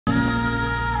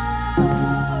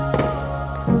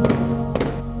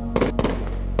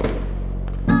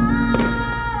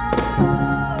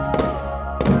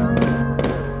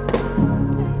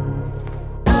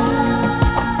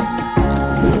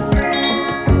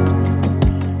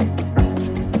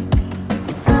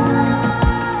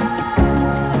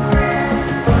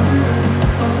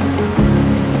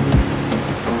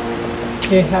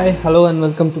Hey, hi, hello and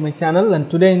welcome to my channel,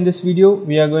 and today in this video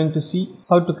we are going to see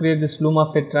how to create this luma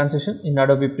fade transition in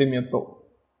Adobe Premiere Pro.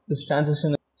 This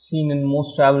transition is seen in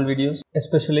most travel videos,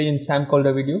 especially in SAM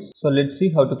KOLDER videos. So let's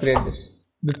see how to create this.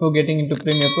 Before getting into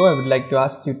Premiere Pro, I would like to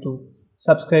ask you to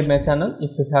subscribe my channel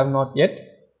if you have not yet,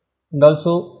 and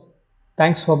also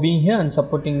thanks for being here and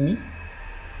supporting me.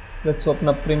 Let's open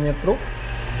up Premiere Pro.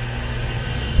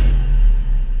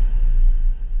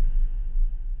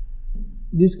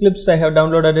 These clips I have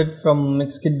downloaded it from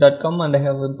mixkit.com and I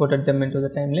have imported them into the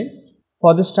timeline.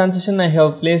 For this transition I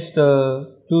have placed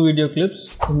two video clips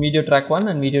in video track 1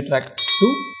 and video track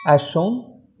 2 as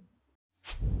shown.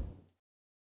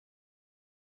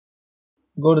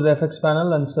 Go to the effects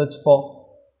panel and search for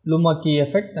luma key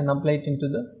effect and apply it into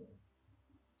the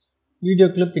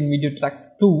video clip in video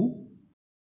track 2.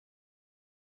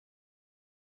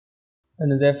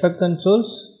 And in the effect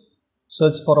controls,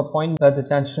 search for a point where the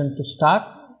transition to start.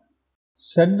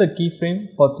 Set the keyframe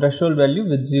for threshold value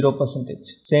with 0%.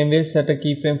 Same way, set a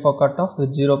keyframe for cutoff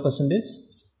with 0%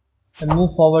 and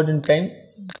move forward in time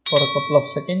for a couple of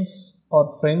seconds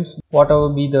or frames, whatever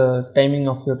be the timing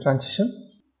of your transition,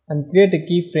 and create a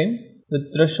keyframe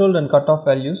with threshold and cutoff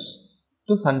values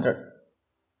to 100.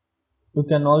 You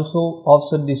can also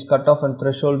offset these cutoff and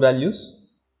threshold values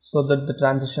so that the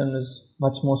transition is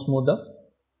much more smoother.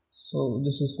 So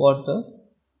this is what the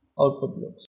output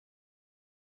looks.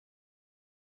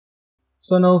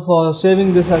 So now for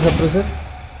saving this as a preset,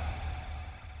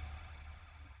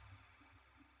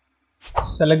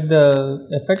 select the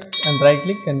effect and right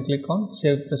click and click on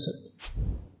save preset.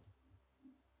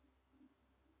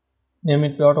 Name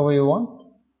it whatever you want.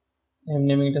 I am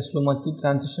naming it as luma key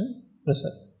transition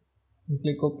preset and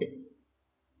click OK.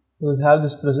 You will have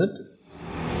this preset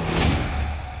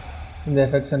in the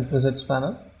effects and presets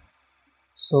panel.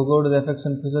 So go to the effects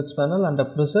and presets panel. Under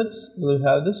presets you will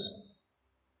have this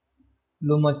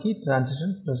luma key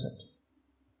transition preset.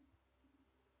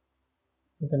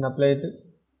 You can apply it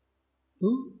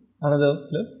to another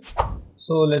clip.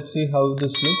 So let's see how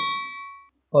this looks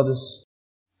for this.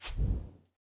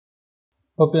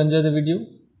 Hope you enjoy the video.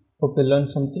 Hope you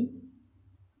learned something.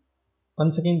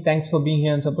 Once again, thanks for being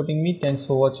here and supporting me. Thanks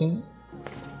for watching.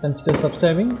 Consider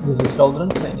subscribing. This is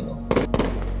Raudhran signing off.